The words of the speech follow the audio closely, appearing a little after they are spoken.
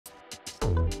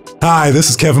Hi, this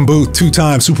is Kevin Boothe,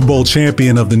 two-time Super Bowl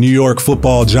champion of the New York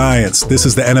Football Giants. This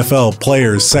is the NFL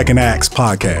Players Second Acts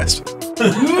podcast.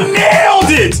 Nailed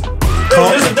it!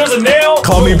 There's a nail.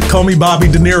 Call me Bobby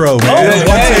De Niro, man.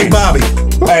 One take Bobby.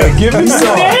 Hey, give me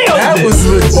some. That was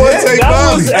legit. One take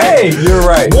Bobby. Hey, you're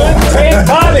right. One take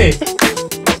Bobby.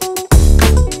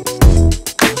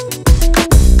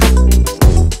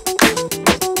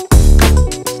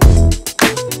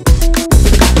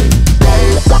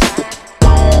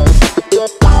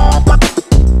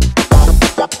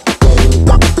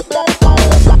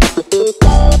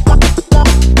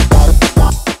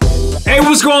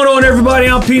 What's going on, everybody?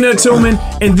 I'm Peanut Tillman,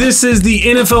 and this is the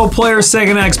NFL Players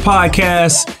Second Acts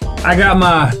podcast. I got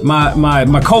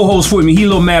my co-host with me. He a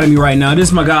little mad at me right now. This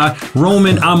is my guy,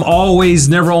 Roman. I'm always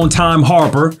never on time,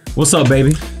 Harper. What's up,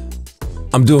 baby?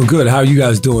 I'm doing good. How are you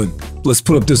guys doing? Let's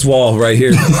put up this wall right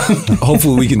here.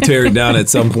 Hopefully we can tear it down at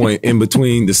some point in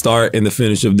between the start and the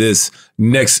finish of this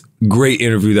next great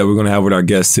interview that we're going to have with our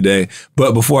guests today.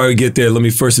 But before I get there, let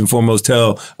me first and foremost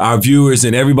tell our viewers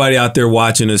and everybody out there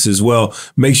watching us as well,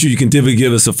 make sure you continue to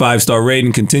give us a 5-star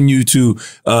rating. Continue to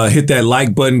hit that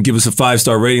like button. Give us a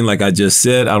 5-star rating like I just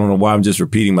said. I don't know why I'm just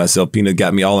repeating myself. Peanut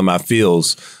got me all in my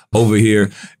feels over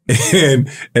here. And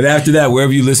after that,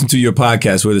 wherever you listen to your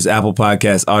podcast, whether it's Apple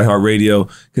Podcasts, iHeartRadio,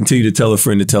 continue to tell a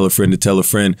friend to tell a friend to tell a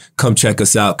friend. Come check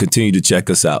us out. Continue to check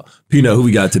us out. Peanut, who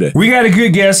we got today? We got a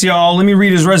good guest, y'all. Let me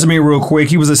read his resume real quick.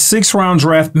 He was a 6th-round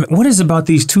draft. What is about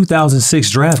these 2006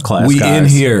 draft class We guys? in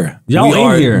here. Y'all we in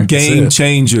are here. Game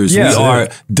changers. Yeah. We are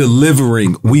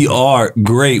delivering. We are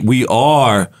great. We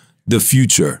are the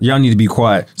future. Y'all need to be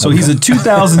quiet. So he's a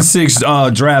 2006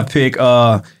 draft pick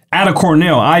out of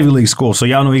Cornell, Ivy League school. So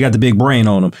y'all know he got the big brain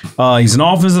on him. He's an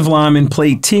offensive lineman,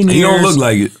 played 10 years. He don't look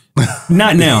like it.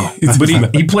 Not now. But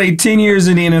he played 10 years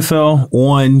in the NFL,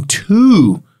 won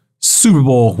 2 Super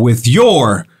Bowl with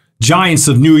your Giants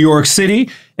of New York City,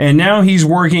 and now he's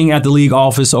working at the league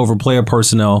office over player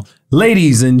personnel.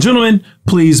 Ladies and gentlemen,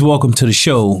 please welcome to the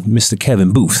show, Mr.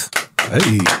 Kevin Boothe.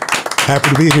 Hey, happy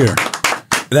to be here.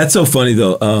 That's so funny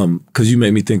though, because you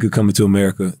made me think of Coming to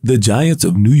America. The Giants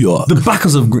of New York. The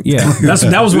Buckers of yeah,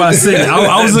 that was what I said.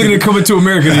 I was looking at Coming to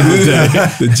America the other day.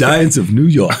 The Giants of New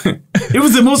York. It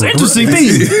was the most interesting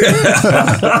thing.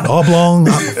 Oblong.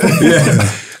 Yeah.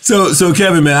 So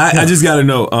Kevin, man, I just got to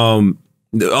know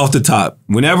off the top.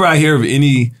 Whenever I hear of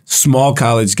any small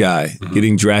college guy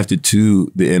getting drafted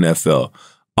to the NFL,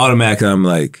 automatically I'm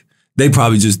like, they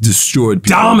probably just destroyed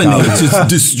people. Dominated. Just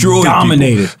destroyed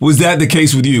Dominated. people. Was that the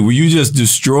case with you? Were you just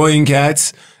destroying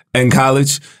cats in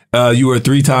college? You were a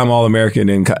 3-time All-American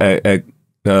at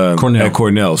Cornell. At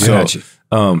Cornell. So,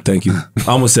 thank you.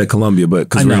 I almost said Columbia, but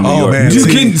because we're in New York. Man. You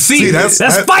can see that's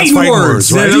fighting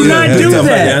words. Right? Do not do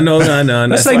that. I know.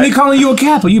 That's like me calling you a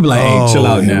Kappa. You be like, hey, chill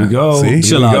out now. Here we go. See?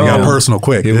 Chill out. You got personal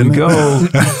quick. Here we go.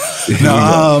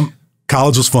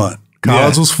 College was fun.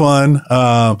 College was fun.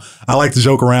 I like to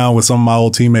joke around with some of my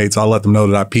old teammates. I let them know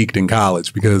that I peaked in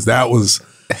college because that was,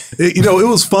 it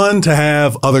was fun to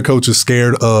have other coaches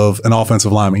scared of an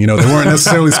offensive lineman. They weren't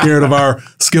necessarily scared of our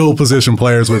skill position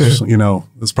players, which,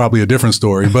 is probably a different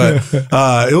story. But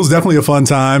it was definitely a fun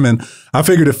time. And I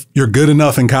figured if you're good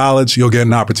enough in college, you'll get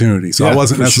an opportunity. So I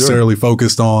wasn't necessarily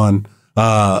focused on,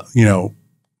 how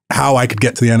I could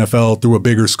get to the NFL through a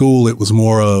bigger school. It was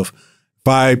more of, if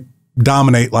I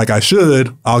dominate like I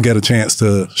should, I'll get a chance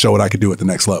to show what I could do at the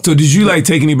next level. So did you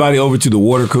take anybody over to the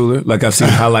water cooler? Like I've seen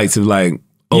highlights of were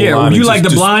you like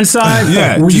the blind side?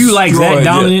 Yeah. Were you like that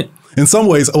dominant? In some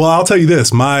ways, well, I'll tell you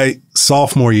this. My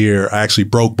sophomore year, I actually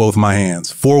broke both my hands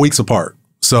 4 weeks apart.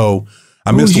 So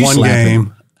I missed one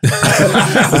game.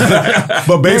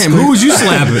 But basically, who was you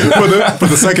slapping? for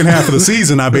the second half of the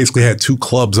season, I basically had 2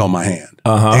 clubs on my hand.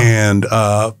 And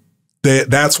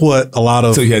that's what a lot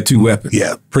of. So you had 2 weapons.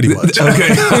 Yeah, pretty much.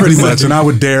 Okay, pretty much. And I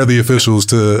would dare the officials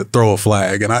to throw a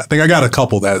flag, and I think I got a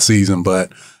couple that season.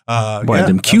 But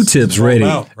them Q-tips ready.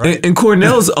 Right? And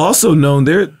Cornell's also known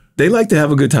they like to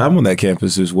have a good time on that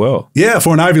campus as well. Yeah,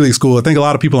 for an Ivy League school, I think a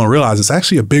lot of people don't realize it's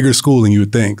actually a bigger school than you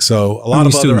would think. So a lot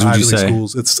of other Ivy League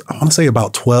schools, I want to say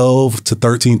about 12 to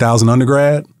 13,000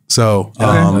 undergrad. So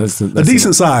that's a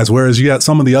decent size. Whereas you got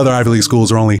some of the other Ivy League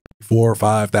schools are only 4,000 or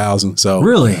 5,000. So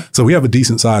really, so we have a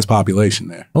decent sized population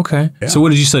there. Okay. Yeah. So what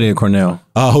did you study at Cornell?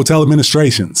 Hotel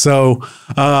administration. So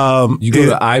you go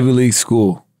to Ivy League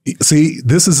school. See,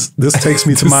 this takes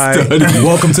me to my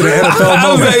welcome to the NFL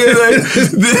moment.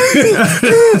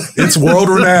 It's world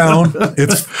renowned.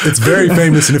 It's very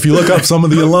famous, and if you look up some of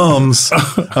the alums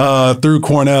through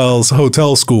Cornell's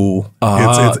hotel school,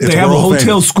 it's they have a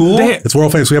hotel school. It's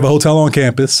world famous. We have a hotel on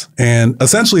campus, and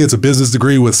essentially, it's a business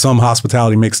degree with some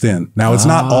hospitality mixed in. Now, it's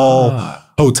not all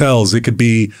hotels. It could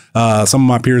be some of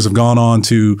my peers have gone on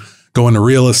to go into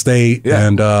real estate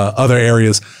and other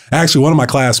areas. Actually, one of my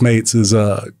classmates is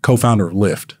a co-founder of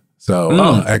Lyft.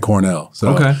 So at Cornell.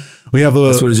 So we have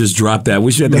that's what it just dropped that.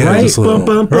 We should have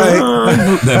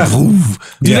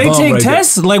Do they take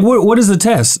tests? Like what is the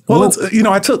test? Well, it's,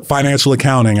 I took financial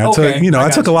accounting. I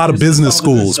took a lot of business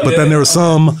schools, but then there were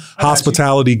some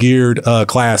hospitality geared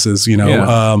classes,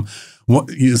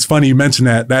 It's funny you mentioned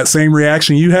that. That same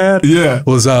reaction you had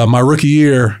was my rookie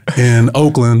year in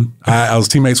Oakland. I was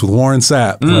teammates with Warren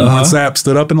Sapp. Warren Sapp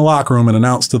stood up in the locker room and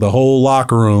announced to the whole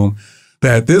locker room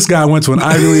that this guy went to an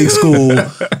Ivy League school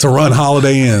to run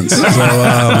Holiday Inns. So,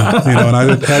 and I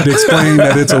had to explain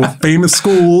that it's a famous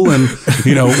school. And,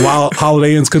 while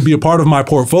Holiday Inns could be a part of my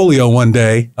portfolio one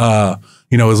day,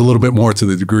 there's a little bit more to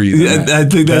the degree. I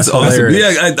think that's awesome.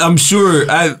 Hilarious. Yeah, I'm sure.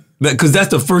 Because that's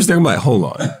the first thing I'm like, hold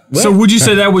on. What? So would you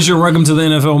say that was your welcome to the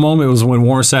NFL moment? Was when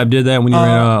Warren Sapp did that when you were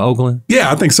in Oakland?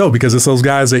 Yeah, I think so, because it's those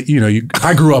guys that,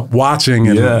 I grew up watching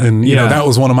and that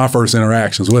was one of my first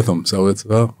interactions with them. So it's,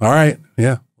 all right,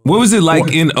 yeah. What was it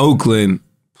like in Oakland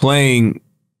playing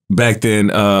back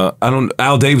then?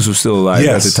 Al Davis was still alive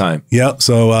at the time. Yep.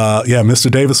 So,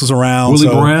 Mr. Davis was around. Willie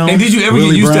Brown. And did you ever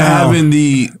get used to having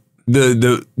the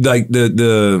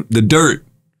dirt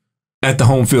at the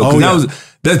home field?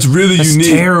 That's really unique.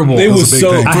 Terrible. It was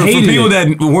so for people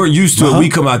that weren't used to it, we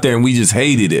come out there and we just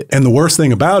hated it. And the worst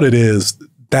thing about it is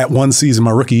that one season,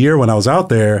 my rookie year, when I was out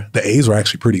there, the A's were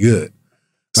actually pretty good.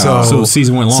 So the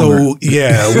season went longer. So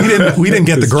we didn't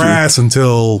get the grass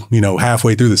until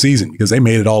halfway through the season, because they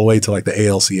made it all the way to like the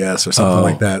ALCS or something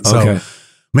like that. So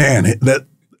man, that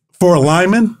for a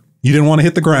lineman, you didn't want to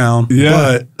hit the ground,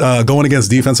 but going against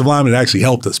defensive linemen, it actually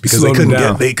helped us because they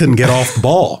couldn't get off the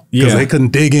ball because they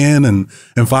couldn't dig in and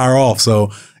fire off.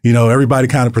 So everybody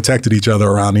kind of protected each other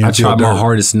around the infield. I tried my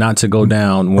hardest not to go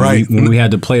down when we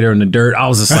had to play there in the dirt. I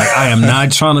was just like, I am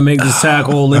not trying to make this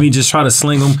tackle. Let me just try to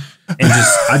sling them. And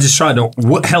I just tried to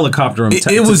helicopter him.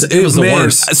 It was the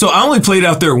worst. So I only played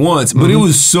out there once, but it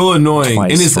was so annoying.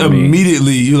 And it's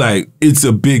immediately, you're like, it's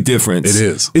a big difference. It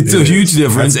is. It's a huge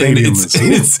difference. And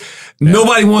it's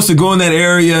nobody wants to go in that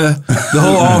area. The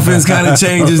whole offense kind of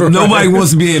changes. Nobody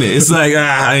wants to be in it. It's like,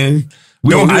 we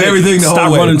don't do everything the whole way.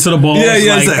 Stop running to the ball. Yeah,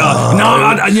 it's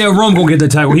like, Rum gonna get the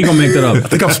tackle. He gonna make that up. I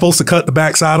think I'm supposed to cut the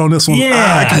backside on this one.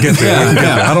 Yeah, I can get there.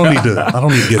 I don't need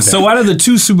to get there. So out of the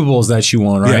 2 Super Bowls that you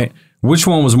won, right? Which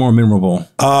one was more memorable?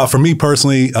 For me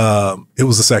personally, it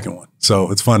was the second one.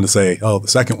 So it's fun to say, the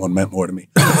second one meant more to me.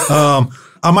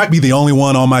 I might be the only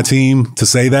one on my team to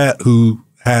say that who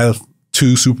have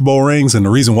 2 Super Bowl rings. And the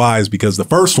reason why is because the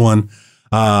first one,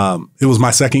 it was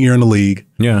my second year in the league.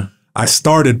 Yeah. I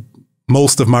started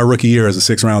most of my rookie year as a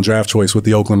 6th-round draft choice with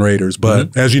the Oakland Raiders.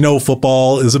 But as you know,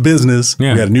 football is a business. We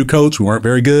had a new coach. We weren't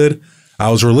very good. I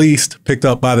was released, picked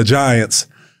up by the Giants,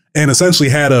 and essentially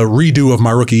had a redo of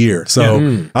my rookie year.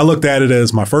 So I looked at it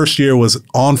as my first year was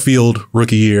on-field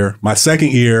rookie year. My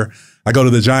second year, I go to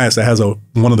the Giants that has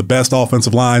one of the best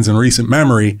offensive lines in recent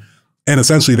memory. And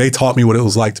essentially they taught me what it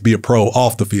was like to be a pro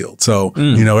off the field. So,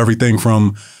 everything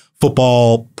from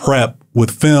football prep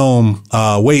with film,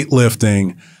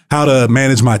 weightlifting, how to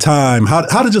manage my time, how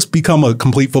to just become a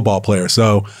complete football player.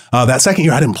 So that second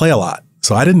year, I didn't play a lot.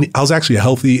 So I was actually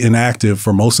healthy and active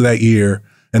for most of that year,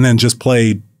 and then just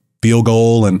played field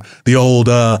goal and the old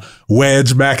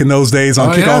wedge back in those days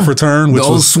on kickoff return, which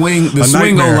was swing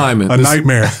goal lineman. A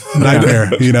nightmare,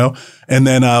 And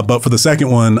then, but for the second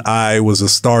one, I was a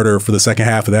starter for the second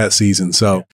half of that season.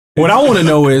 So what I want to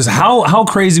know is how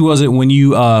crazy was it when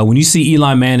you see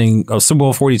Eli Manning, Super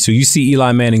Bowl 42, you see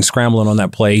Eli Manning scrambling on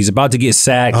that play. He's about to get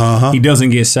sacked. He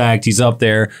doesn't get sacked. He's up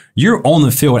there. You're on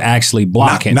the field actually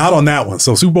blocking. Not on that one.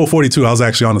 So Super Bowl 42, I was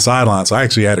actually on the sideline. So I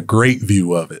actually had a great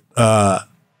view of it.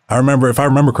 I remember, if I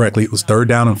remember correctly, it was 3rd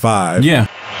down and 5. Yeah.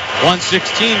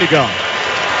 1:16 to go.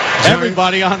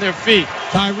 Everybody on their feet.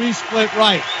 Tyree split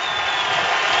right.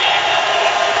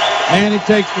 Manning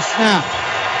takes the snap.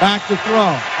 Back to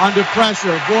throw. Under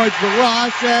pressure. Avoids the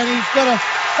rush, and he's going to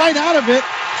fight out of it.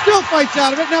 Still fights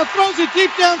out of it. Now throws it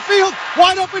deep downfield.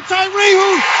 Wide open Tyree,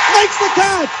 who makes the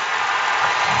catch.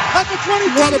 At the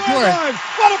 22-yard line.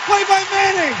 What a play by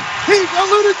Manning. He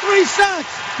eluded 3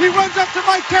 sacks. He runs up to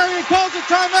Mike Terry and calls a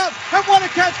timeout. And what a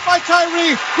catch by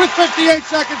Tyree with 58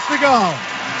 seconds to go.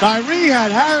 Tyree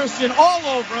had Harrison all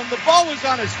over him. The ball was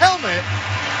on his helmet,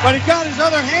 but he got his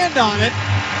other hand on it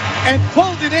and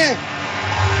pulled it in.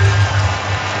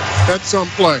 That's some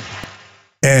play.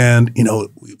 And,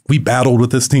 we battled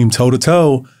with this team toe to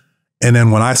toe. And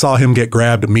then when I saw him get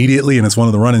grabbed immediately, and it's one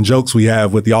of the running jokes we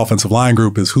have with the offensive line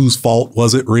group is whose fault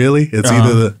was it really? It's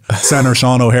either the center,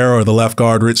 Sean O'Hara, or the left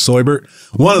guard, Rich Seubert.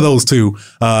 One of those two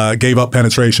gave up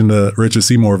penetration to Richard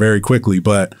Seymour very quickly.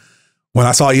 But when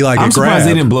I saw Eli get grabbed. I'm surprised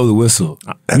they didn't blow the whistle.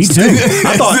 Me too.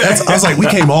 I was like, we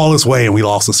came all this way and we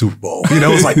lost the Super Bowl. You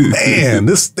know, it's like, man,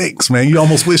 this stinks, man. You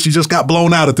almost wish you just got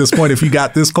blown out at this point if you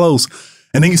got this close.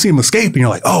 And then you see him escape and you're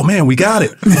like, oh, man, we got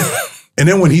it. And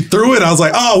then when he threw it, I was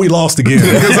like, oh, we lost again.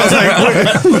 Because I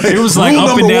was like, it was like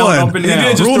up and down.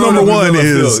 Rule number one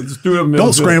is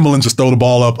don't scramble and just throw the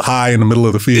ball up high in the middle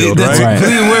of the field, right?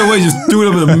 Wait, just threw it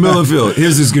up in the middle of the field.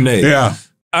 Here's this grenade. Yeah.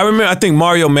 I think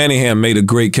Mario Manningham made a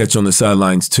great catch on the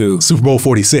sidelines too. Super Bowl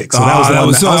 46. So that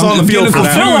was I was on the field for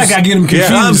that. I feel like I get him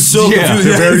confused. Yeah, I'm so confused.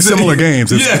 They're very similar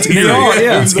games. It's eerie.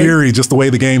 It's eerie just the way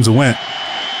the games went.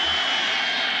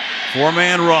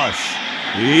 4-man rush.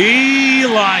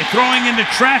 Eli throwing into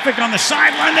traffic on the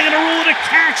sideline. They're going to rule it a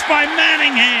catch by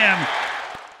Manningham.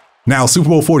 Now, Super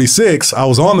Bowl 46, I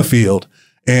was on the field,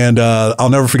 and I'll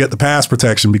never forget the pass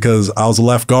protection because I was a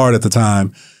left guard at the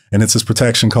time, and it's this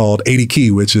protection called 80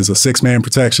 key, which is a 6-man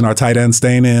protection, our tight end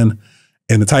staying in,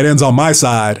 and the tight end's on my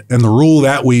side, and the rule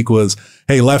that week was,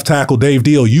 hey, left tackle Dave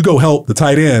Deal, you go help the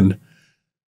tight end,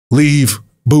 leave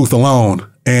Boothe alone.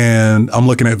 And I'm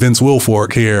looking at Vince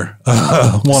Wilfork here,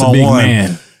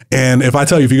 one-on-one. And if I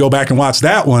tell you, if you go back and watch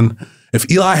that one, if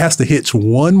Eli has to hitch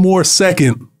one more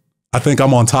second, I think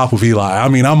I'm on top of Eli. I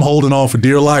mean, I'm holding on for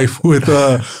dear life with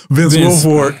Vince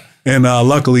Wilfork. And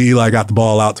luckily, Eli got the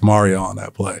ball out to Mario on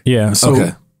that play. Yeah.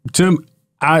 So, Tim,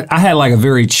 I had like a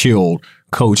very chilled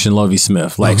coach in Lovie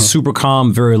Smith, like super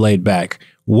calm, very laid back.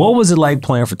 What was it like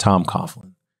playing for Tom Coughlin?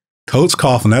 Coach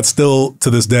Coughlin, that's still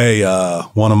to this day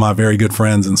one of my very good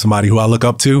friends and somebody who I look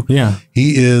up to. Yeah.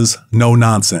 He is no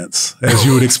nonsense, as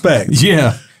you would expect.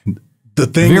 Yeah.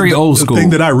 Very old school. The thing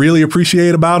that I really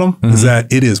appreciate about him is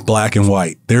that it is black and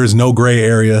white. There is no gray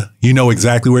area. You know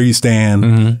exactly where you stand,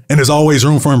 and there's always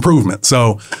room for improvement.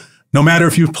 So no matter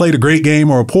if you've played a great game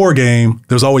or a poor game,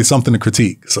 there's always something to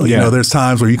critique. So, you know, there's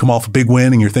times where you come off a big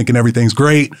win and you're thinking everything's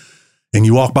great. And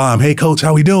you walk by him, hey, coach,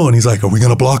 how we doing? He's like, are we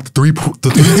going to block the three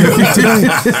today?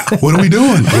 What are we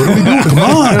doing? What are we doing? Come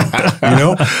on. You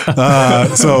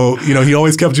know? So, you know, he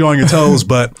always kept you on your toes,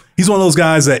 but he's one of those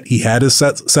guys that he had his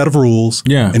set of rules.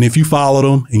 Yeah. And if you followed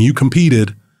him and you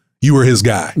competed, you were his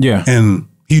guy. Yeah. And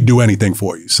he'd do anything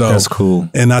for you. So that's cool.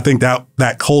 And I think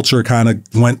that culture kind of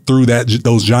went through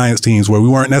those Giants teams where we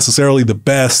weren't necessarily the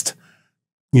best,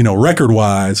 you know,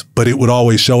 record-wise, but it would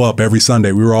always show up every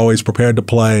Sunday. We were always prepared to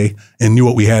play and knew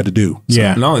what we had to do. So.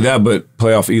 Yeah. Not only that, but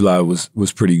playoff Eli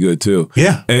was pretty good too.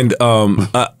 Yeah. And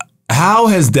how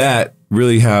has that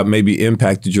really maybe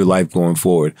impacted your life going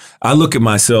forward? I look at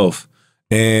myself,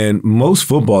 and most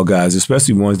football guys,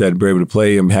 especially ones that are able to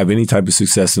play and have any type of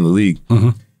success in the league,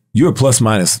 you're a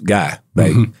plus-minus guy.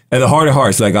 Like at the heart of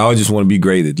hearts, like I just want to be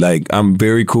graded. Like I'm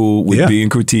very cool with being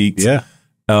critiqued. Yeah.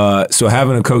 So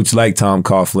having a coach like Tom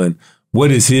Coughlin, what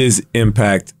does his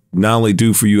impact not only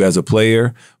do for you as a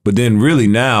player, but then really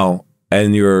now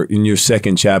in your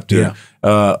second chapter,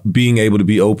 being able to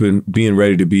be open, being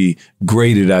ready to be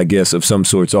graded, I guess, of some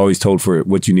sorts, always told for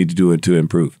what you need to do to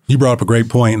improve. You brought up a great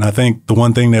point, and I think the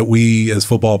one thing that we as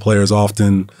football players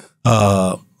often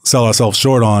sell ourselves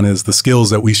short on is the skills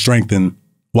that we strengthen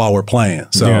while we're playing.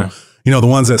 So, you know, the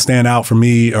ones that stand out for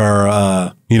me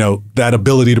are, you know, that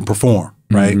ability to perform.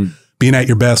 Right. Being at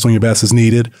your best when your best is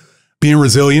needed, being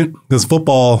resilient, because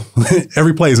football,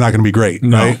 every play is not going to be great.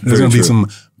 No, right. There's going to be some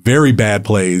very bad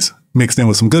plays mixed in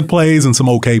with some good plays and some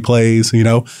okay plays, you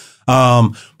know.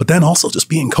 But then also just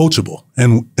being coachable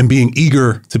and being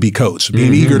eager to be coached,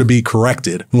 being eager to be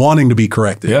corrected, wanting to be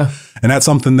corrected. Yeah. And that's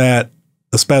something that,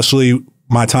 especially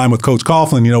my time with Coach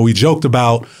Coughlin, you know, we joked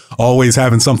about always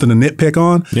having something to nitpick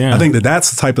on. Yeah. I think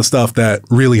that's the type of stuff that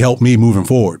really helped me moving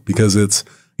forward because it's,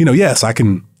 you know, yes, I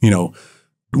can, you know,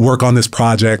 work on this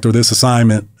project or this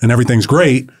assignment and everything's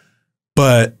great,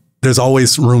 but there's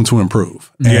always room to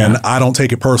improve. And I don't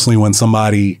take it personally when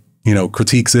somebody, you know,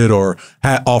 critiques it or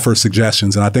offers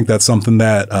suggestions. And I think that's something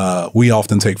that we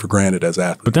often take for granted as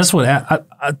athletes. But that's what,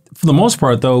 for the most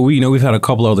part, though, we've had a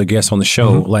couple other guests on the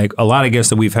show. Like a lot of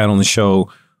guests that we've had on the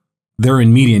show, they're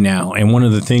in media now. And one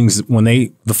of the things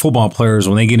the football players,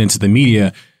 when they get into the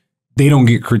media, they don't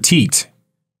get critiqued.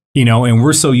 You know, and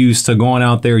we're so used to going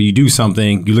out there, you do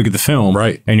something, you look at the film,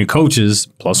 right, and your coaches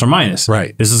plus or minus,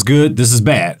 right. This is good, this is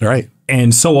bad, right.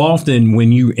 And so often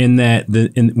when you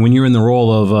when you're in the role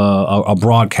of a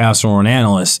broadcaster or an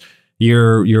analyst,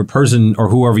 your person or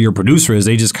whoever your producer is,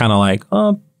 they just kind of like,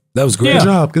 That was great.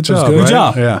 Yeah. Good job. Good right?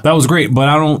 job. Yeah. That was great. But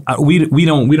we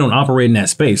don't operate in that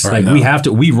space. Right, like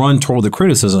we run toward the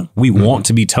criticism. We want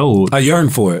to be told. I yearn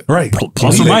for it. Right.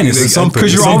 Plus or minus,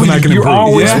 because you're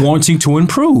always wanting to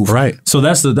improve. Right. So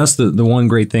that's the one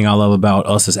great thing I love about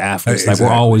us as athletes. Like we're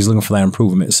always looking for that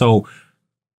improvement. So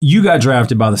you got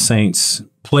drafted by the Saints,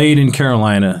 played in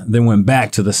Carolina, then went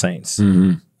back to the Saints.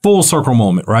 Mm-hmm. Full circle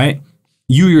moment, right?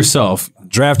 You yourself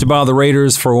drafted by the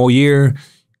Raiders for a year,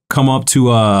 come up to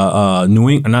New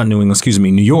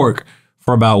York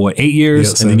for about 8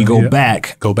 years, and then you go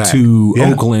back to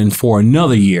Oakland for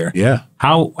another year. Yeah.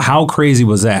 How crazy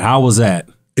was that? How was that?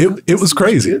 It was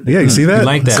crazy. Yeah, you see that? You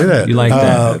like that? See that? You like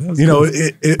that?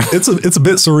 It's a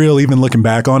bit surreal even looking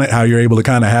back on it, how you're able to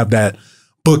kind of have that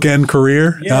bookend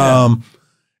career. Yeah.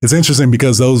 It's interesting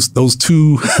because those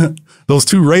two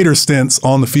Raider stints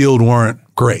on the field weren't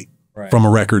great from a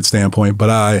record standpoint, but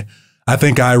I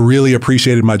think I really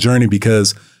appreciated my journey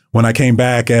because when I came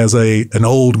back as an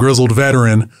old grizzled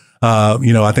veteran,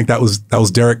 I think that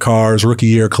was Derek Carr's rookie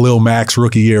year, Khalil Mack's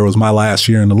rookie year was my last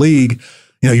year in the league.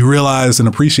 You realize and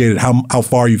appreciated how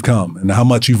far you've come and how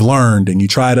much you've learned, and you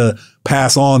try to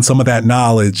pass on some of that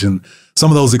knowledge and some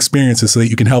of those experiences so that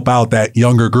you can help out that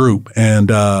younger group. And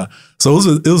so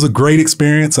it was a great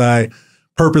experience. I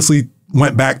purposely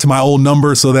went back to my old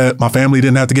number so that my family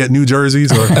didn't have to get new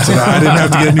jerseys, or so that I didn't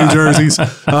have to get new jerseys.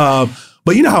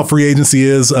 But you know how free agency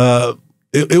is.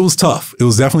 It was tough. It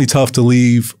was definitely tough to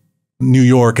leave New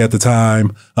York at the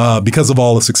time because of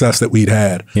all the success that we'd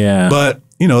had. Yeah. But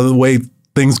the way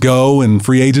things go and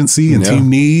free agency and team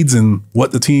needs and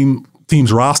what the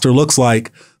team's roster looks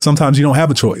like, sometimes you don't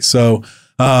have a choice. So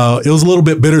it was a little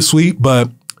bit bittersweet, but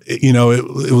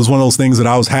it was one of those things that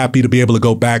I was happy to be able to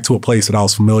go back to a place that I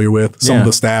was familiar with. Some of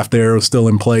the staff there was still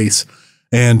in place,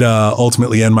 and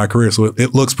ultimately end my career. So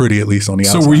it looks pretty, at least on the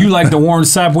outside. So were you like the Warren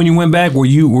Sapp when you went back? Were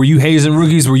you hazing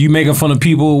rookies? Were you making fun of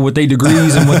people with their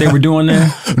degrees and what they were doing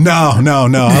there? No.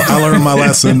 I learned my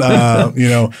lesson.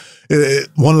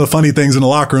 One of the funny things in the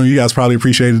locker room, you guys probably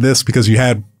appreciated this because you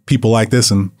had people like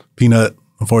this, and Peanut,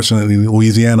 unfortunately,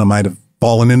 Louisiana might have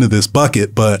fallen into this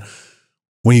bucket, but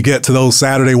when you get to those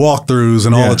Saturday walkthroughs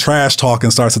and all the trash talking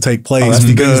starts to take place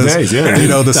because,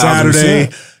 the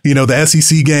Saturday, the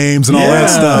SEC games and all that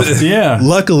stuff. Yeah.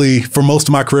 Luckily, for most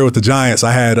of my career with the Giants,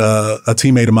 I had a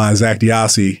teammate of mine, Zach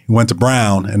Diassi, who went to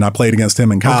Brown, and I played against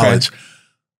him in college. Okay.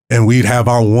 And we'd have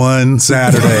our one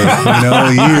Saturday,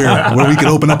 a year where we could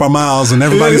open up our mouths and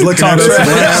everybody's looking at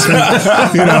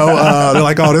us. They're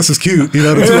like, "Oh, this is cute." The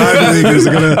two Ivy Leaguers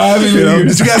are gonna.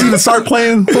 Did you guys even start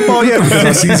playing football yet? Because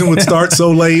our season would start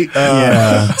so late.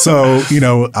 So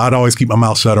I'd always keep my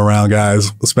mouth shut around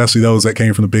guys, especially those that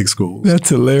came from the big schools. That's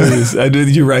hilarious.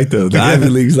 You're right though. The Ivy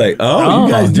League's like, you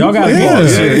guys y'all got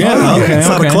it's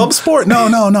not a club sport.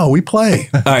 No, we play.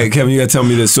 All right, Kevin, you got to tell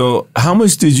me this. So, how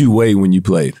much did you weigh when you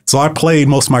played? So I played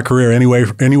most of my career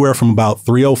anywhere from about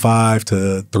 305 to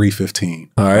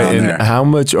 315. All right. And how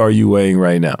much are you weighing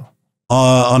right now?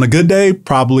 On a good day,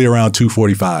 probably around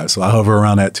 245. So I hover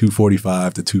around that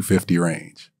 245 to 250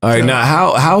 range. All right. Now,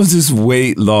 how has this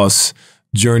weight loss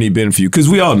journey been for you? Because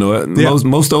we all know it. Yeah.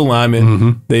 Most old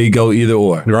linemen, they go either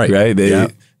or. Right. They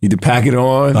either pack it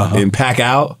on and pack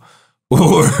out,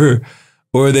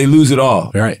 or they lose it all.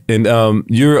 Right. And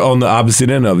you're on the opposite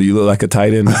end of it. You look like a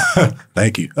tight end.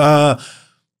 Thank you.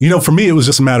 For me, it was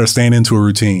just a matter of staying into a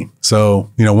routine. So,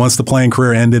 once the playing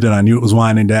career ended and I knew it was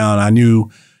winding down, I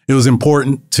knew it was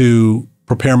important to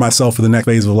prepare myself for the next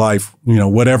phase of life,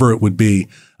 whatever it would be.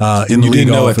 In the league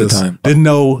office. At the time. Didn't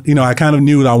know, I kind of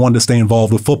knew that I wanted to stay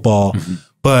involved with football,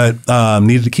 but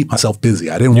needed to keep myself busy.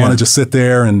 I didn't want to just sit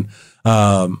there and,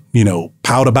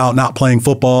 pout about not playing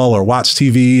football or watch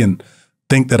TV and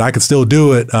think that I could still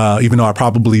do it, even though I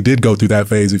probably did go through that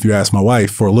phase, if you ask my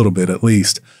wife, for a little bit at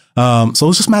least. So it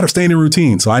was just a matter of staying in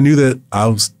routine. So I knew that I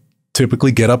was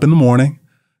typically get up in the morning,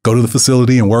 go to the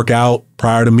facility and work out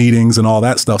prior to meetings and all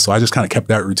that stuff. So I just kind of kept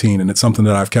that routine, and it's something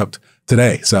that I've kept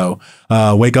today. So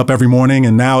wake up every morning,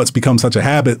 and now it's become such a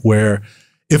habit where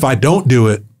if I don't do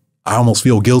it, I almost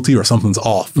feel guilty or something's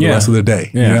off for the rest of the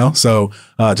day, So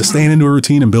just staying into a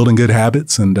routine and building good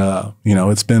habits. And,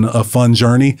 it's been a fun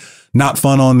journey. Not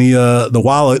fun on the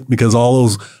wallet because all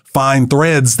those fine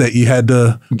threads that you had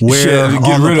to wear on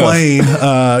the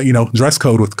plane, dress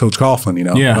code with Coach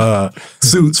Coughlin,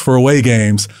 suits for away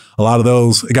games. A lot of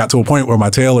those, it got to a point where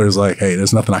my tailor is like, "Hey,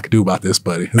 there's nothing I can do about this,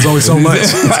 buddy. There's only so much.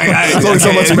 There's only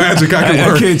so much magic I can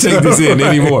work. I can't take this in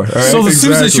anymore." Right? So the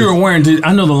suits that you were wearing,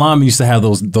 I know the linemen used to have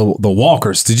those the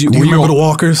walkers. Do you remember the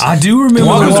walkers? I do remember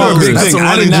the walkers. That's a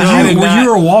running joke. Were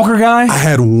you a walker guy? I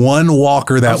had one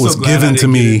walker that was given to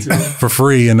me for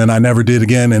free, and then I never did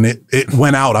again. And it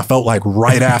went out. I felt like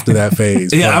right after that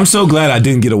phase. Yeah, I'm so glad I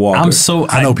didn't get a walker.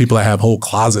 I know people that have whole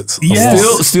closets. Yeah,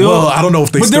 still. Well, I don't know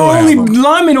if they but still they're have only them.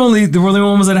 linemen. They were the only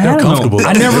ones that had them. Comfortable.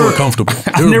 They were comfortable.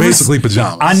 They were basically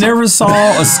pajamas. I never saw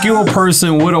a skilled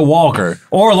person with a walker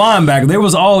or a linebacker. There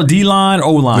was all D-line,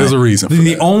 O-line. There's a reason for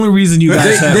The that. only reason you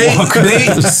guys had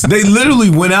walkers. They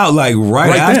literally went out like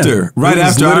right after. Then. Right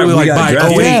after. Literally like by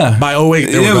 08. Yeah. By 08,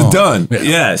 they it were was gone. done.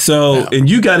 Yeah. So, and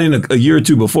you got in a year or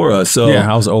two before us. So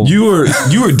Yeah, I was old. You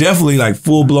were definitely like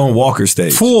full blown walker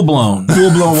stage. Full blown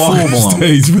Walker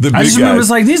stage with the big I just remember guys.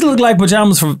 it's like these look like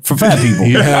pajamas for fat people.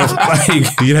 You'd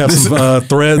have some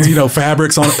threads,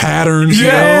 fabrics on it, patterns.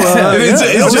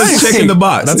 It's just checking the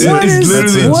box. That's it's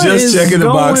literally what just is checking the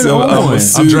box of going a on?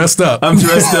 suit. I'm dressed up.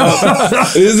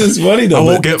 This is funny though. I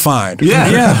won't get fined.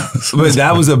 Yeah. But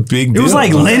that was a big deal. It was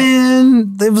like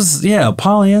linen. It was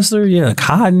polyester.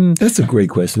 Cotton. That's a great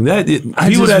question. People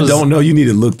just that was- don't know, you need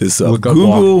to look this up. Look up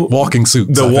Google walking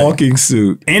suits. the I think. walking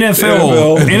suit.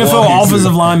 NFL walking offensive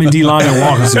suit. lineman, D lineman,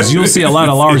 walking suits. You'll see a lot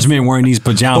of large men wearing these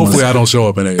pajamas. Hopefully, I don't show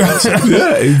up in any of those.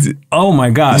 Yeah, Oh my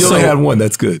gosh! you only had one.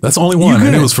 That's good. That's the only one,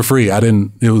 and it was for free. I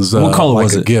didn't. It was What color like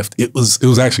was a it? gift. It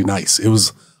was actually nice. It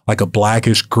was like a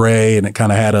blackish gray, and it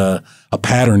kind of had a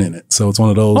pattern in it. So it's one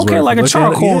of those. Okay, where like a if you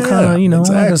look at it, charcoal kind of,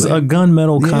 exactly. like a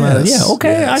gunmetal kind of. Yes, Yeah,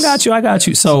 okay, yes. I got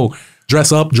you. So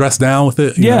Dress up, dress down with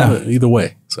it. you know, either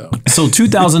way. So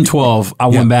 2012, I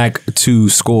went back to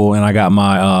school and I got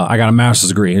a master's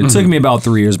degree. It took me about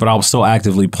 3 years, but I was still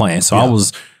actively playing. So I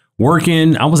was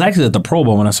working. I was actually at the Pro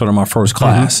Bowl when I started my first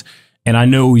class. And I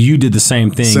know you did the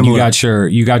same thing. Similar.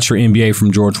 You got your MBA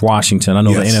from George Washington. I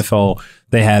know the NFL,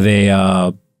 they have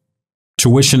a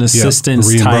tuition assistance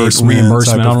reimbursement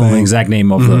reimbursement. type I of don't know the thing. exact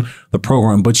name of the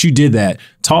program, but you did that.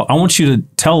 I want you to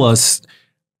tell us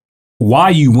why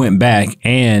you went back,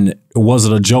 and was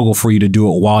it a juggle for you to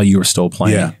do it while you were still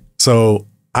playing? yeah. So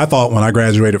I thought when I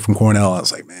graduated from Cornell, I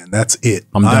was like, man, that's it.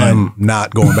 I'm done. I'm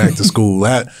not going back to school.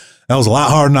 That was a lot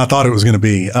harder than I thought it was going to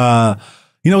be.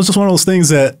 It's just one of those things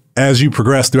that as you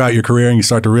progress throughout your career and you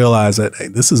start to realize that, hey,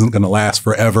 this isn't going to last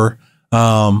forever.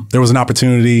 There was an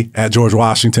opportunity at George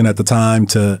Washington at the time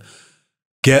to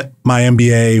get my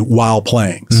MBA while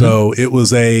playing. So it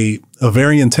was a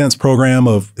very intense program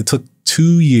it took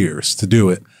 2 years to do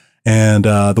it. And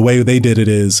the way they did it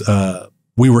is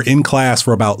we were in class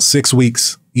for about 6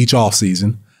 weeks each off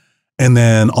season, and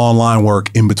then online work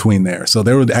in between there. So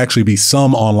there would actually be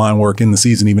some online work in the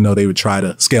season, even though they would try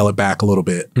to scale it back a little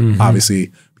bit,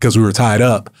 obviously, because we were tied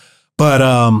up. But,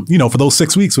 for those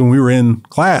 6 weeks when we were in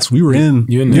class, we were in,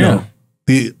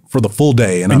 for the full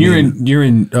day. And you're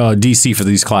in DC for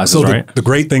these classes, so right? the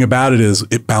great thing about it is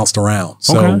it bounced around.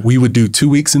 So Okay. we would do 2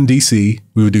 weeks in DC.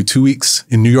 We would do 2 weeks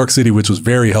in New York City, which was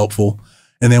very helpful.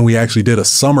 And then we actually did a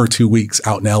summer 2 weeks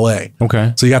out in LA.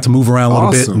 Okay. So you got to move around a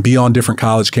little bit and be on different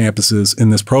college campuses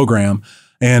in this program.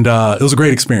 And it was a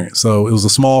great experience. So it was a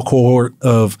small cohort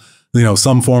of,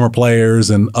 some former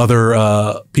players and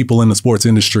other people in the sports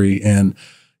industry. And,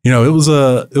 it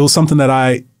was something that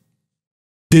I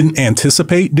didn't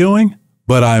anticipate doing,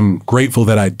 but I'm grateful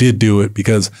that I did do it,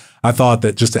 because I thought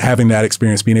that just having that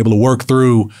experience, being able to work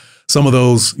through some of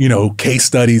those, case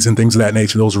studies and things of that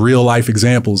nature, those real life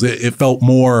examples, it felt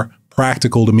more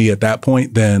practical to me at that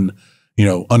point than,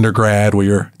 undergrad where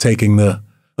you're taking the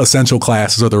essential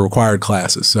classes or the required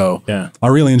classes. So I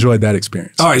really enjoyed that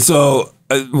experience. All right. So,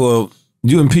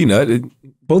 you and Peanut,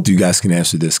 both of you guys can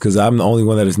answer this, because I'm the only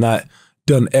one that has not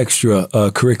done extra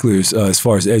curriculars as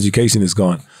far as education is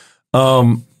gone.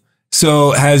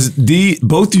 So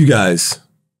both of you guys,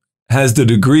 has the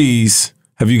degrees,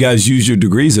 have you guys used your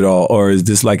degrees at all, or is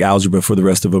this like algebra for the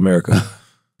rest of America?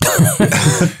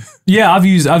 Yeah, I've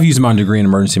used my degree in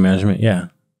emergency management. Yeah.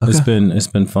 Okay. It's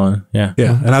been fun. Yeah.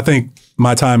 Yeah. And I think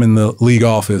my time in the league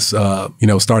office,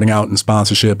 starting out in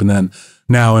sponsorship and then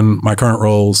now in my current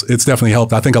roles, it's definitely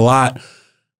helped. I think a lot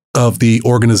of the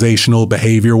organizational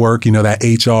behavior work, that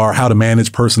HR, how to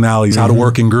manage personalities, how to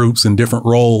work in groups and different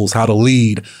roles, how to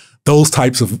lead, those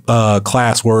types of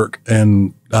classwork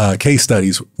and case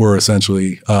studies were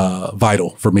essentially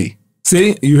vital for me.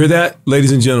 See, you hear that?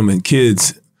 Ladies and gentlemen,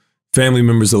 kids, family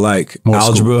members alike,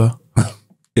 algebra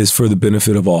is for the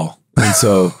benefit of all. And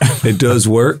so it does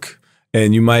work,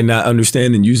 and you might not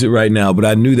understand and use it right now, but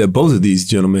I knew that both of these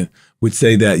gentlemen would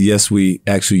say that, yes, we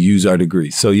actually use our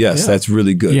degrees. So yes, that's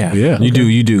really good. Yeah. Yeah.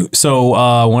 You do.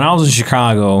 So when I was in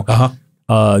Chicago,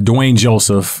 Dwayne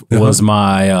Joseph was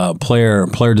my player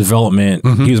development.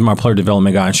 He was my player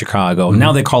development guy in Chicago.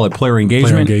 Now they call it player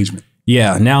engagement.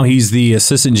 Yeah, now he's the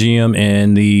assistant GM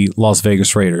in the Las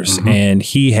Vegas Raiders, and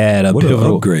he had a What pivotal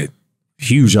an upgrade.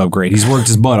 huge upgrade. He's worked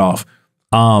his butt off.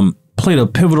 played a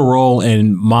pivotal role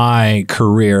in my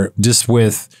career just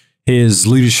with his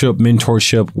leadership,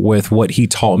 mentorship, with what he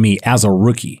taught me as a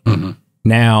rookie.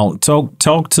 Now,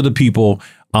 talk to the people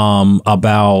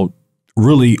about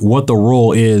really what the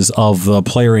role is of the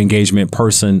player engagement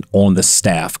person on the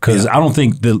staff, because I don't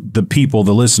think the people,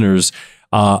 the listeners,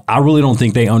 I really don't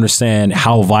think they understand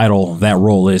how vital that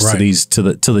role is to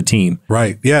the team.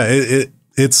 Right. Yeah.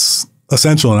 It's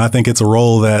essential, and I think it's a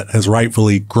role that has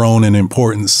rightfully grown in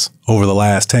importance over the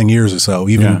last 10 years or so,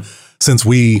 even since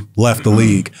we left the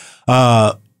league.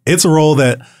 It's a role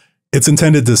that it's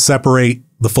intended to separate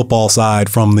the football side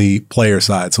from the player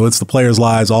side. So it's the players'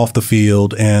 lives off the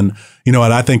field. And, you know,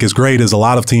 what I think is great is a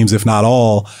lot of teams, if not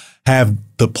all, have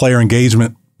the player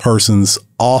engagement person's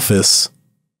office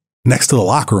next to the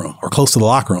locker room or close to the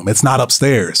locker room. It's not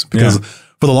upstairs, because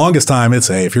for the longest time, it's,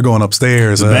 hey, if you're going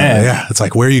upstairs, it's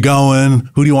like, where are you going?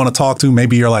 Who do you want to talk to?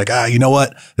 Maybe you're like, you know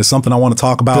what? There's something I want to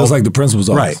talk about. Feels like the principal's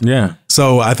office. Right. Yeah.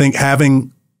 So I think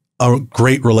having a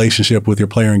great relationship with your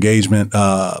player engagement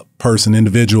person,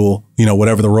 individual, you know,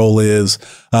 whatever the role is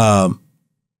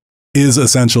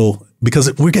essential,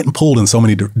 because we're getting pulled in so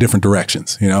many different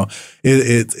directions. You know,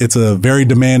 it's a very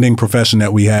demanding profession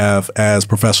that we have as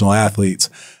professional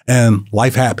athletes, and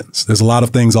life happens. There's a lot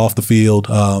of things off the field,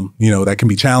 you know, that can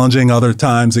be challenging. Other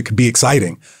times it could be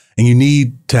exciting, and you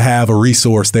need to have a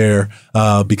resource there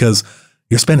because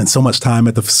you're spending so much time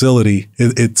at the facility.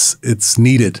 It's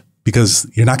needed, because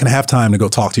you're not going to have time to go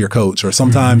talk to your coach, or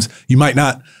sometimes you might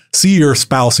not see your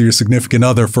spouse or your significant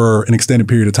other for an extended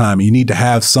period of time. You need to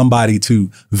have somebody to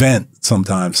vent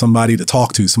sometimes, somebody to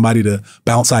talk to, somebody to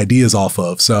bounce ideas off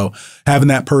of. So having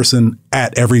that person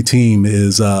at every team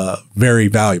is very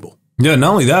valuable. Yeah,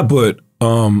 not only that, but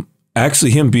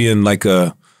actually him being like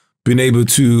being able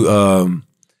to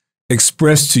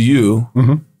express to you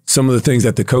some of the things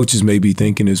that the coaches may be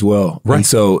thinking as well. Right. And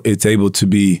so it's able to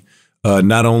be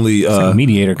not only like a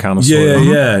mediator kind of you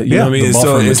know what I mean?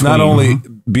 So it's not only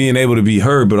being able to be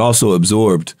heard, but also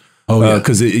absorbed.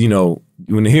 Because you know,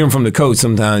 when you hear from the coach,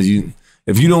 sometimes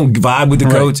if you don't vibe with the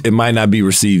coach, it might not be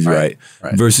received right.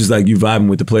 Versus like you vibing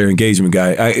with the player engagement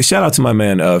guy. Shout out to my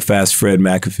man, Fast Fred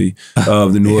McAfee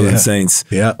of the New Orleans Saints.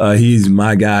 He's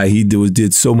my guy. He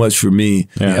did so much for me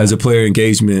as a player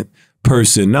engagement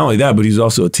person. Not only that, but he's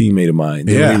also a teammate of mine.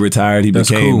 Then when he retired, he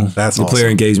became the player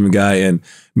engagement guy. And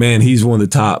man, he's one of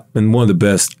the top and one of the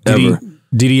best ever.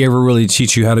 Did he ever really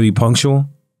teach you how to be punctual?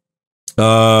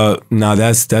 No,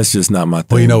 that's just not my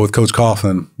thing. Well, you know, with Coach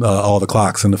Coughlin, all the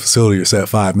clocks in the facility are set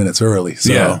 5 minutes early.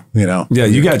 So, you know. Yeah,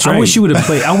 you got trained. I wish you would have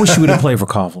played for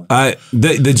Coughlin.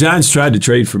 The Giants tried to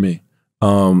trade for me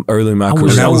early in my career.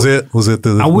 And that was it? Was it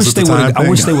the I wish they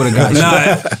would have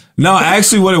got you. No,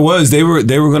 actually what it was, they were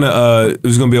gonna it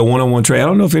was gonna be a one-on-one trade. I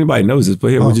don't know if anybody knows this, but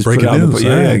here we'll just put it out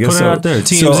there. I guess put it out there.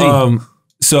 TMZ.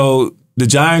 So the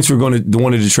Giants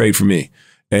wanted to trade for me.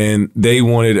 And they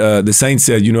wanted the Saints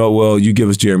said, you know what, well, you give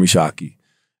us Jeremy Shockey.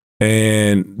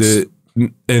 And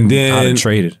then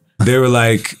traded. They were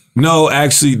like, no,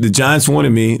 actually the Giants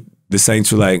wanted me. The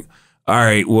Saints were like, all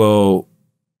right, well,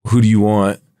 who do you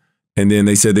want? And then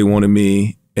they said they wanted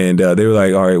me. And they were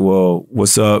like, all right, well,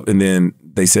 what's up? And then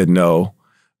they said no.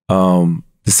 The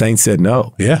Saints said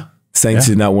no. Yeah. Saints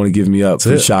did not want to give me up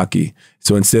for Shockey.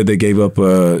 So instead they gave up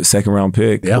a second round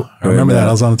pick. Yeah. I remember that.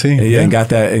 I was on the team. And got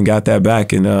that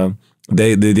back. And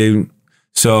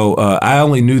so I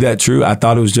only knew that true. I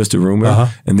thought it was just a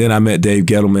rumor. And then I met Dave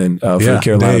Gettleman for the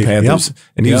Carolina Panthers.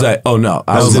 And he was like, oh no,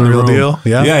 I was in the real deal.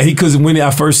 Yeah. Because when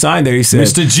I first signed there, he said,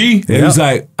 Mr. G. He was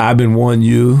like, I've been wanting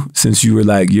you since you were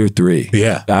like year 3.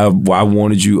 Yeah. I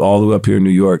wanted you all the way up here in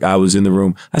New York. I was in the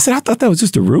room. I said, I thought that was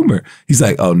just a rumor. He's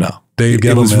like, oh no.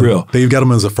 It was real. Dave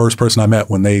Gettleman is the first person I met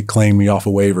when they claimed me off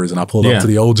of waivers, and I pulled up to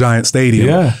the old Giant Stadium,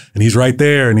 and he's right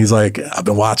there, and he's like, "I've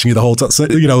been watching you the whole time,"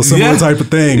 you know, similar type of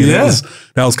thing. And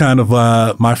that was kind of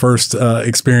my first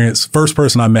experience, first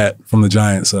person I met from the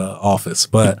Giants office.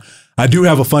 But I do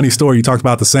have a funny story. You talked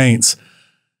about the Saints.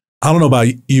 I don't know about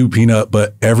you, Peanut,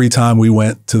 but every time we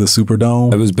went to the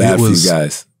Superdome, it was bad for you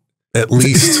guys. At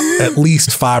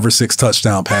least 5 or 6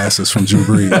 touchdown passes from Drew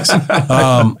Brees.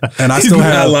 And I still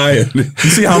have, you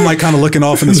see how I'm like kind of looking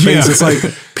off in his face? It's like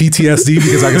PTSD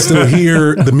because I can still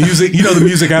hear the music. You know the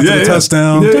music after the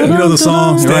touchdown? You know the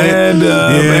song, Stand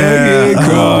up,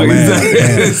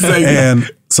 And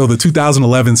so the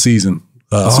 2011 season,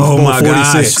 Super Bowl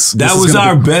 46. That was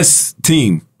our best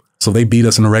team. So they beat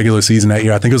us in the regular season that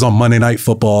year. I think it was on Monday Night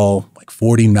Football, like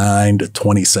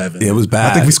 49-27. It was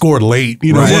bad. I think we scored late,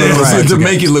 you know, to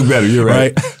make it look better. You're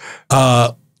right.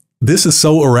 This is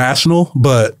so irrational,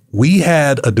 but we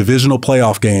had a divisional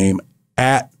playoff game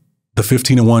at the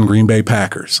 15-1 Green Bay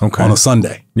Packers on a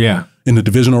Sunday. Yeah. in the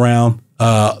divisional round.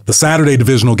 The Saturday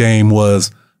divisional game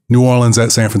was New Orleans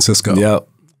at San Francisco. Yep.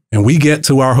 And we get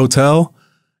to our hotel,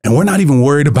 and we're not even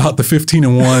worried about the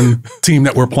 15-1 team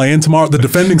that we're playing tomorrow, the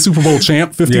defending Super Bowl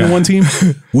champ 15-1 team.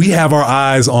 We have our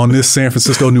eyes on this San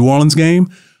Francisco-New Orleans game,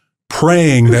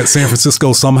 praying that San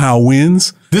Francisco somehow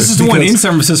wins. This is the one in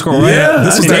San Francisco, right? Yeah,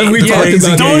 this is that crazy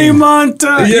game. Tony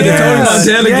Montana. Yeah, the Tony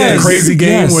Montana game. Crazy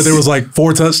game where there was like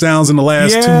 4 touchdowns in the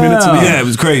last 2 minutes. It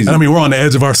was crazy. And I mean, we're on the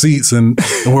edge of our seats and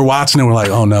we're watching and we're like,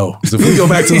 oh no. So if we go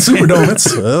back to the Superdome, it's,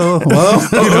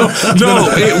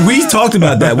 we talked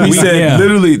about that. We said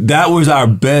literally that was our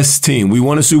best team. We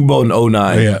won a Super Bowl in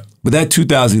 2009. But that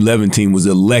 2011 team was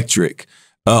electric.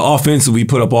 Offensively, we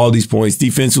put up all these points.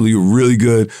 Defensively, we were really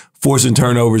good, forcing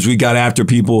turnovers. We got after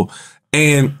people.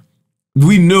 And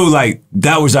we knew like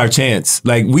that was our chance.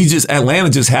 Like Atlanta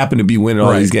just happened to be winning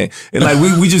all these games. And like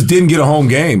we just didn't get a home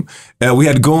game. We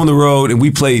had to go on the road and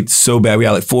we played so bad. We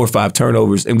had like 4 or 5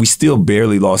 turnovers and we still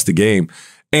barely lost the game.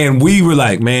 And we were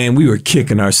like, man, we were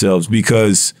kicking ourselves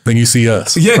because then you see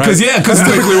us. Yeah, because that's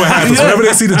typically what happens. Whenever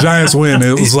they see the Giants win,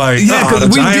 it was like,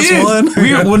 the Giants won.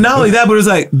 Well, not only that, but it was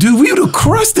like, dude, we would have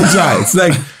crushed the Giants.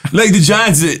 like the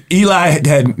Giants, Eli had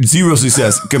 0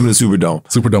 success coming to Superdome.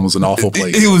 Superdome was an awful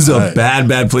place. It was a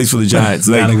bad place for the Giants.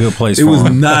 Not a good place. It was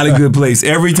not a good place.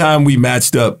 Every time we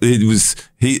matched up, it was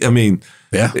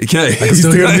yeah, I can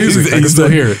still hear the music. I can still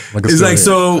hear it. It's like,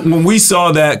 so when we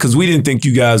saw that, because we didn't think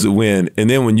you guys would win, and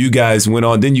then when you guys went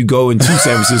on, then you go into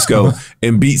San Francisco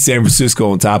and beat San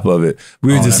Francisco on top of it.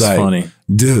 We were just like, funny.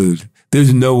 Dude,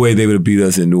 there's no way they would have beat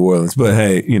us in New Orleans. But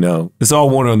hey, it's all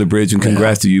water on the bridge, and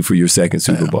congrats to you for your second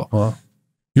Super Bowl. Well,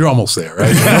 you're almost there,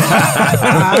 right?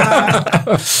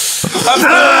 I'm still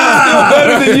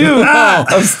better than you.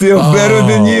 I'm still better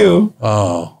than you.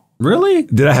 Oh. Really?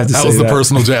 Did I have to say that? That was the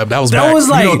personal jab. That was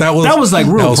like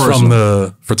real personal. From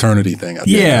the fraternity thing, I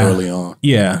think, early on.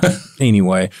 Yeah.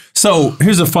 Anyway. So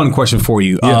here's a fun question for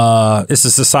you. Yeah. It's a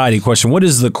society question. What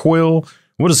is Coil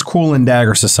and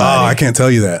Dagger Society? Oh, I can't tell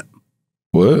you that.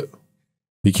 What?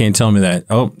 You can't tell me that.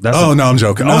 No, I'm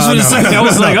joking. I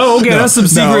was like, okay, that's some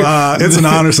secret. It's an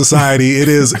honor society.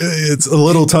 It's a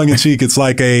little tongue in cheek. It's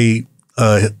like a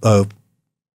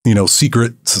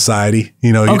secret society.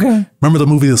 Remember the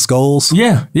movie The Skulls?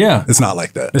 Yeah. It's not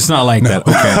like that. It's not like that.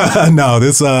 Okay. No,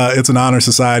 it's an honor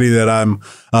society that I'm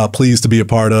pleased to be a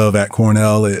part of at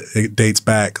Cornell. It dates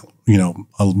back,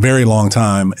 a very long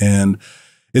time, and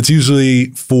it's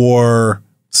usually for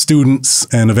students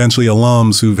and eventually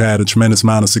alums who've had a tremendous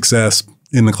amount of success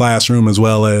in the classroom, as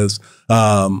well as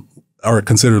are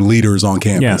considered leaders on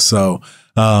campus. Yeah. So.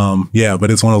 But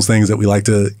it's one of those things that we like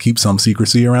to keep some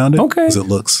secrecy around it. Okay. As it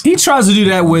looks. He tries to do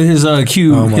that with his his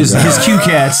Q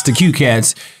cats, the Q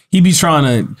cats. He be trying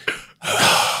to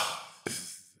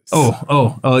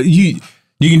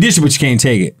you can dish it, but you can't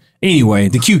take it. Anyway,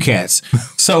 the Q cats.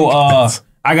 So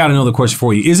I got another question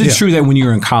for you. Is it true that when you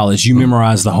were in college you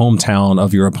memorized the hometown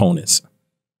of your opponents?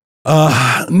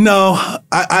 No.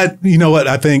 I you know what?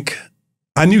 I think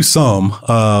I knew some,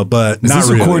 but not really. Is this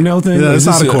a Cornell thing? Yeah, it's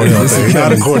not a Cornell thing.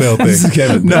 Not a Cornell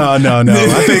thing. No.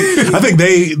 I think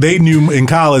they knew in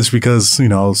college because, I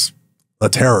was a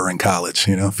terror in college.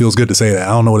 Feels good to say that.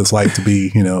 I don't know what it's like to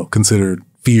be, considered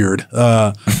feared.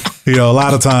 A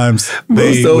lot of times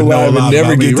they would know a lot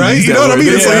about me, right? You know what I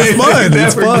mean? It's like, it's fun.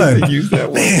 It's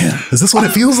fun. Man, is this what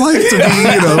it feels like to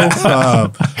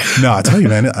be, No, I tell you,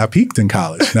 man, I peaked in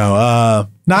college. No, I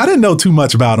didn't know too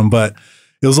much about them, but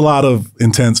it was a lot of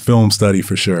intense film study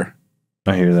for sure.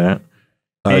 I hear that.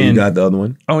 You got the other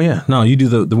one? Oh, yeah. No, you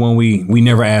do the one we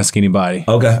never ask anybody.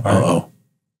 Okay. All right.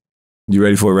 You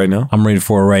ready for it right now? I'm ready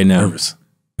for it right now. Nervous.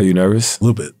 Are you nervous? A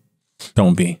little bit.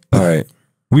 Don't be. All right.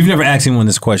 We've never asked anyone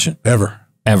this question. Ever.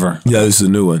 Yeah, this is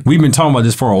a new one. We've been talking about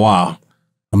this for a while.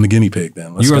 I'm the guinea pig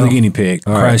then. You are the guinea pig.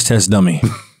 All Crash test dummy.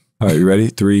 All right, you ready?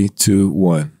 3, 2,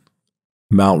 1.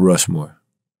 Mount Rushmore.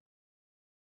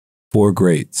 4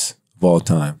 greats of all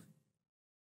time.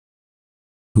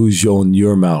 Who's on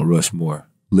your Mount Rushmore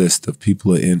list of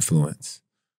people of influence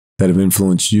that have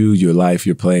influenced you, your life,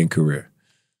 your playing career?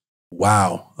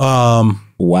 Wow.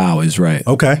 Wow is right.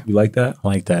 Okay. You like that? I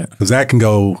like that. Because that can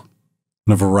go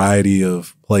in a variety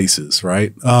of places,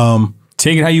 right?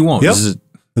 Take it how you want. Yep.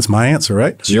 It's my answer,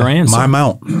 right? It's your answer. My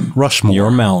Mount Rushmore.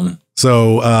 Your mountain.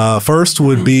 So first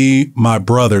would be my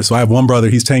brother. So I have one brother.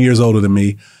 He's 10 years older than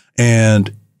me.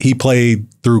 And he played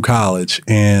through college.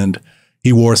 And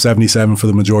he wore 77 for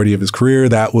the majority of his career. He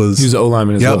was an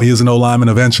O-lineman as well. He was an O-lineman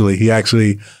eventually. He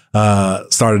actually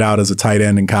started out as a tight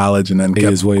end in college and then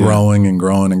kept growing and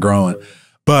growing and growing.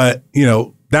 But,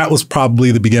 that was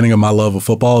probably the beginning of my love of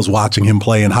football, is watching him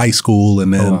play in high school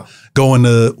and then going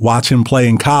to watch him play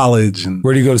in college. And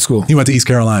where did he go to school? He went to East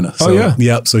Carolina. So,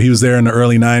 Yep. So he was there in the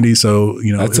early 90s. So,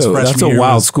 that's a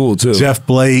wild school too. Jeff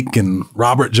Blake and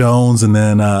Robert Jones. And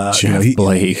then Jeff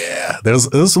Blake. Yeah, there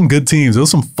was some good teams. There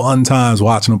was some fun times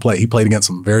watching him play. He played against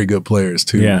some very good players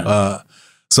too. Yeah.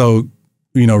 So,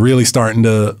 really starting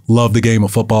to love the game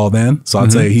of football then. So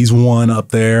I'd say he's one up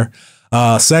there.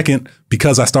 Second,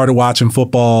 because I started watching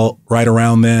football right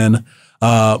around then,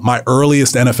 my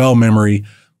earliest NFL memory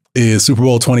is Super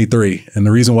Bowl XXIII. And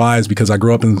the reason why is because I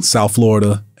grew up in South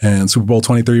Florida and Super Bowl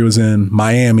XXIII was in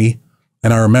Miami.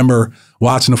 And I remember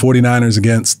watching the 49ers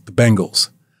against the Bengals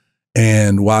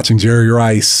and watching Jerry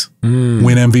Rice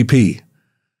win MVP.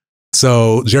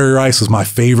 So Jerry Rice was my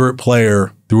favorite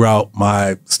player throughout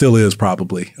still is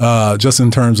probably, just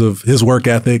in terms of his work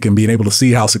ethic and being able to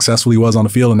see how successful he was on the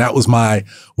field. And that was my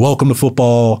welcome to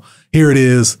football. Here it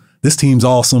is. This team's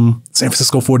awesome. San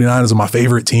Francisco 49ers are my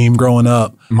favorite team growing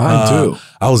up. Mine too.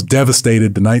 I was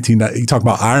devastated you talk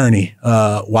about irony,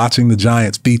 watching the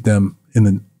Giants beat them in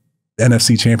the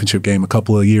NFC Championship game a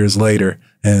couple of years later.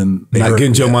 And not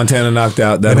getting Joe Montana knocked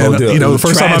out. That whole deal. The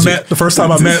first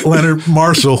time I met Leonard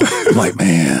Marshall, I'm like,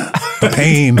 man, the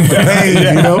pain.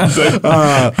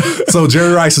 So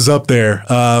Jerry Rice is up there.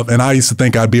 And I used to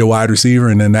think I'd be a wide receiver,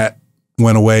 and then that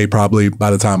went away probably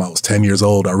by the time I was 10 years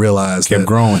old. I realized kept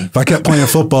growing. If I kept playing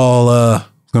football,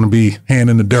 it's going to be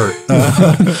hand in the dirt.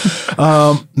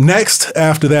 Next,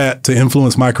 after that, to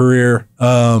influence my career,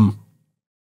 I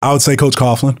would say Coach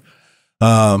Coughlin,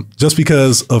 just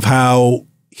because of how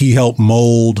he helped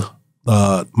mold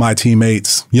my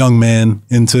teammates, young men,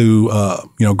 into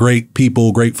great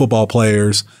people, great football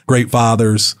players, great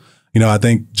fathers. I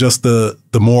think just the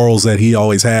morals that he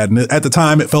always had. And at the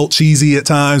time, it felt cheesy at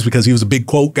times because he was a big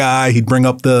quote guy. He'd bring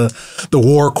up the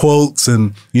war quotes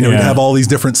and, he'd have all these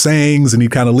different sayings and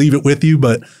he'd kind of leave it with you.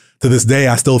 But to this day,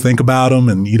 I still think about him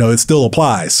and, it still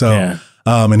applies. So,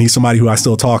 and he's somebody who I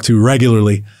still talk to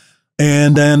regularly.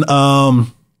 And then,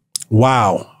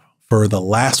 for the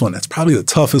last one, that's probably the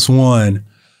toughest one.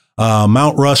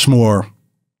 Mount Rushmore,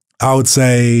 I would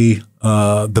say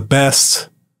the best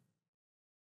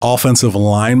offensive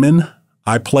lineman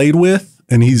I played with,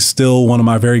 and he's still one of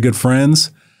my very good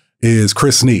friends, is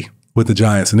Chris Nee with the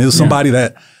Giants. And it was somebody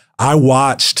that I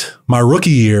watched my rookie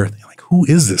year. Like, who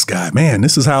is this guy? Man,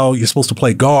 this is how you're supposed to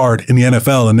play guard in the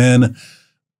NFL. And then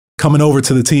coming over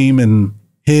to the team and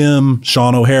him,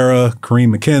 Sean O'Hara,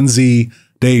 Kareem McKenzie,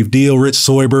 Dave Deal, Rich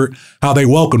Soybert, how they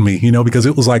welcomed me, because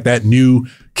it was like that new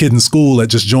kid in school that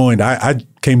just joined. I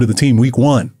came to the team week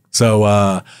one.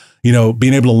 So,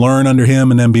 being able to learn under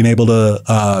him and then being able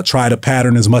to try to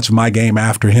pattern as much of my game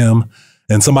after him,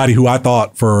 and somebody who I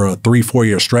thought for a 3-4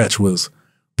 year stretch was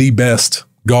the best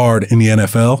guard in the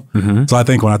NFL. So I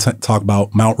think when I talk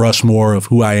about Mount Rushmore of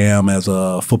who I am as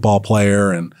a football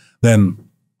player, and then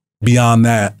beyond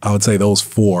that, I would say those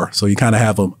four. So you kind of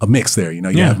have a mix there. You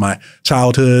have my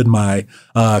childhood, my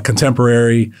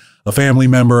contemporary, a family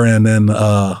member, and then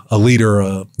a leader,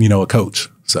 a coach.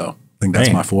 So I think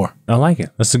that's my four. I like it.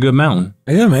 That's a good mountain.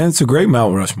 Yeah, man. It's a great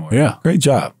Mount Rushmore. Yeah. Great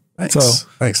job. Thanks.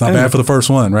 Thanks. Not bad for the first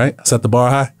one, right? Set the bar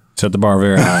high. Set the bar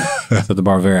very high. Set the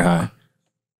bar very high.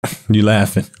 You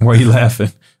laughing? Why are you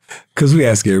laughing? Because we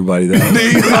ask everybody that.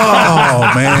 Oh,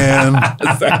 man.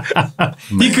 I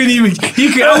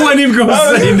wasn't even going to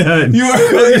say nothing. You were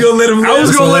going to let him live. I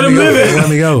was going to let him live it. Let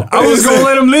me go. I was going to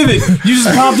let him live it. You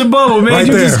just popped a bubble, man. Right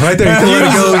there. You could have let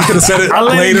it go. You could have said it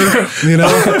later.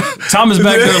 Thomas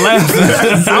back there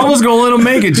laughing. I was going to let him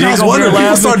make it. I was wondering,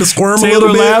 people started to squirm a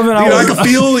little bit. I can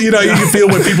feel, you can feel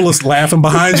when people are laughing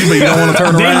behind you, but you don't want to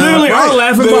turn around. They literally are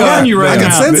laughing behind you right now.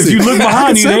 I can sense it. If you look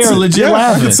behind you, they are legit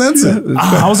laughing. I can sense it.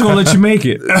 I was going to let you make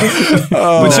it.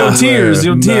 But your tears.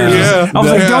 I was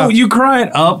like, don't you crying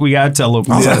up. We got to tell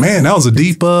them. I was like, man, that was a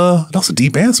deep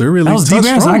answer. It really that was a deep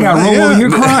answer. I got Rome over here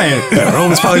crying. Rome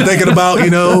was probably thinking about,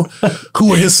 who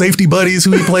were his safety buddies,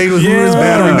 who he played with, who were his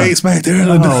battery mates back there.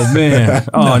 Oh, man.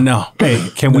 Oh, no. Hey,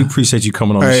 we appreciate you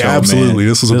coming on the show, absolutely. Man.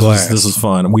 This was a blast. This was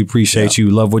fun. We appreciate you.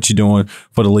 Love what you're doing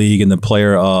for the league and the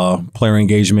player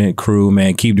engagement crew,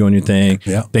 man. Keep doing your thing.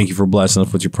 Yeah. Thank you for blessing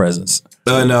us with your presence.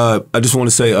 And I just want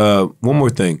to say one more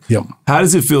thing. Yep. How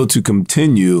does it feel to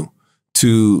continue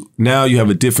to, now you have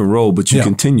a different role, but you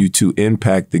continue to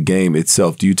impact the game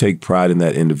itself? Do you take pride in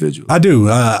that individual? I do.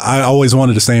 I always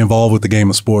wanted to stay involved with the game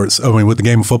of sports. With the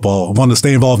game of football. I wanted to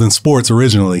stay involved in sports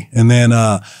originally. And then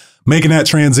making that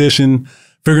transition,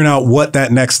 figuring out what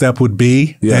that next step would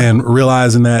be, and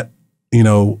realizing that,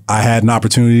 I had an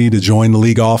opportunity to join the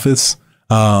league office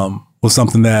was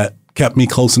something that kept me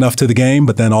close enough to the game,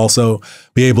 but then also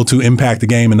be able to impact the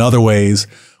game in other ways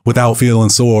without feeling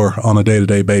sore on a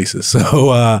day-to-day basis.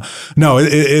 So, no,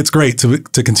 it's great to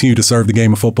continue to serve the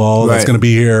game of football. That's going to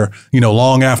be here,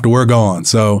 long after we're gone.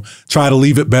 So try to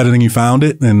leave it better than you found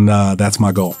it, and that's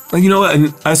my goal. And you know what? And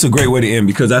that's a great way to end,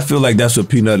 because I feel like that's what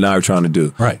Peanut and I are trying to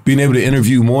do. Right. Being able to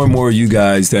interview more and more of you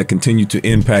guys that continue to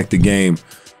impact the game.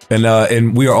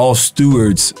 And we are all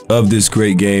stewards of this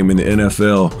great game in the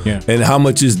NFL, and how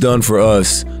much it's done for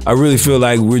us. I really feel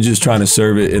like we're just trying to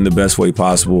serve it in the best way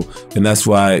possible, and that's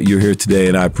why you're here today.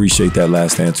 And I appreciate that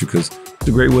last answer, because it's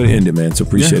a great way to end it, man. So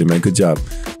appreciate it, man. Good job.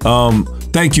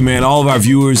 Thank you, man. All of our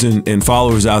viewers and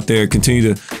followers out there,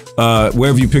 continue to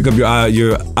wherever you pick up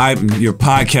your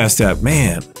podcast app.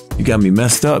 Man, you got me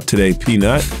messed up today,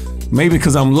 Peanut. Maybe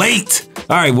because I'm late.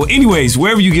 All right. Well, anyways,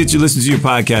 wherever you get listen to your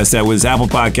podcast at, whether it's Apple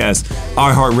Podcasts,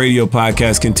 iHeartRadio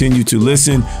Podcast, continue to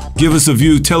listen. Give us a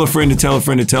view. Tell a friend to tell a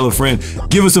friend to tell a friend.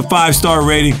 Give us a 5-star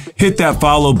rating. Hit that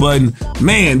follow button.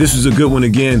 Man, this was a good one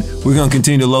again. We're going to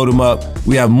continue to load them up.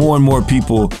 We have more and more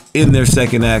people in their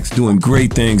second acts doing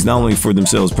great things, not only for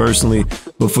themselves personally,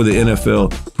 but for the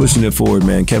NFL, pushing it forward,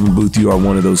 man. Kevin Boothe, you are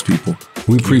one of those people.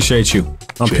 We appreciate you.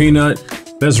 I'm Peanut.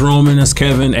 That's Roman. That's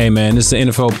Kevin. Hey, man, this is the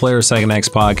NFL Player Second Acts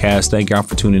podcast. Thank y'all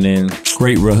for tuning in.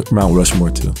 Great Mount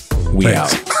Rushmore, too. We out.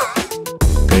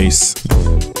 Peace.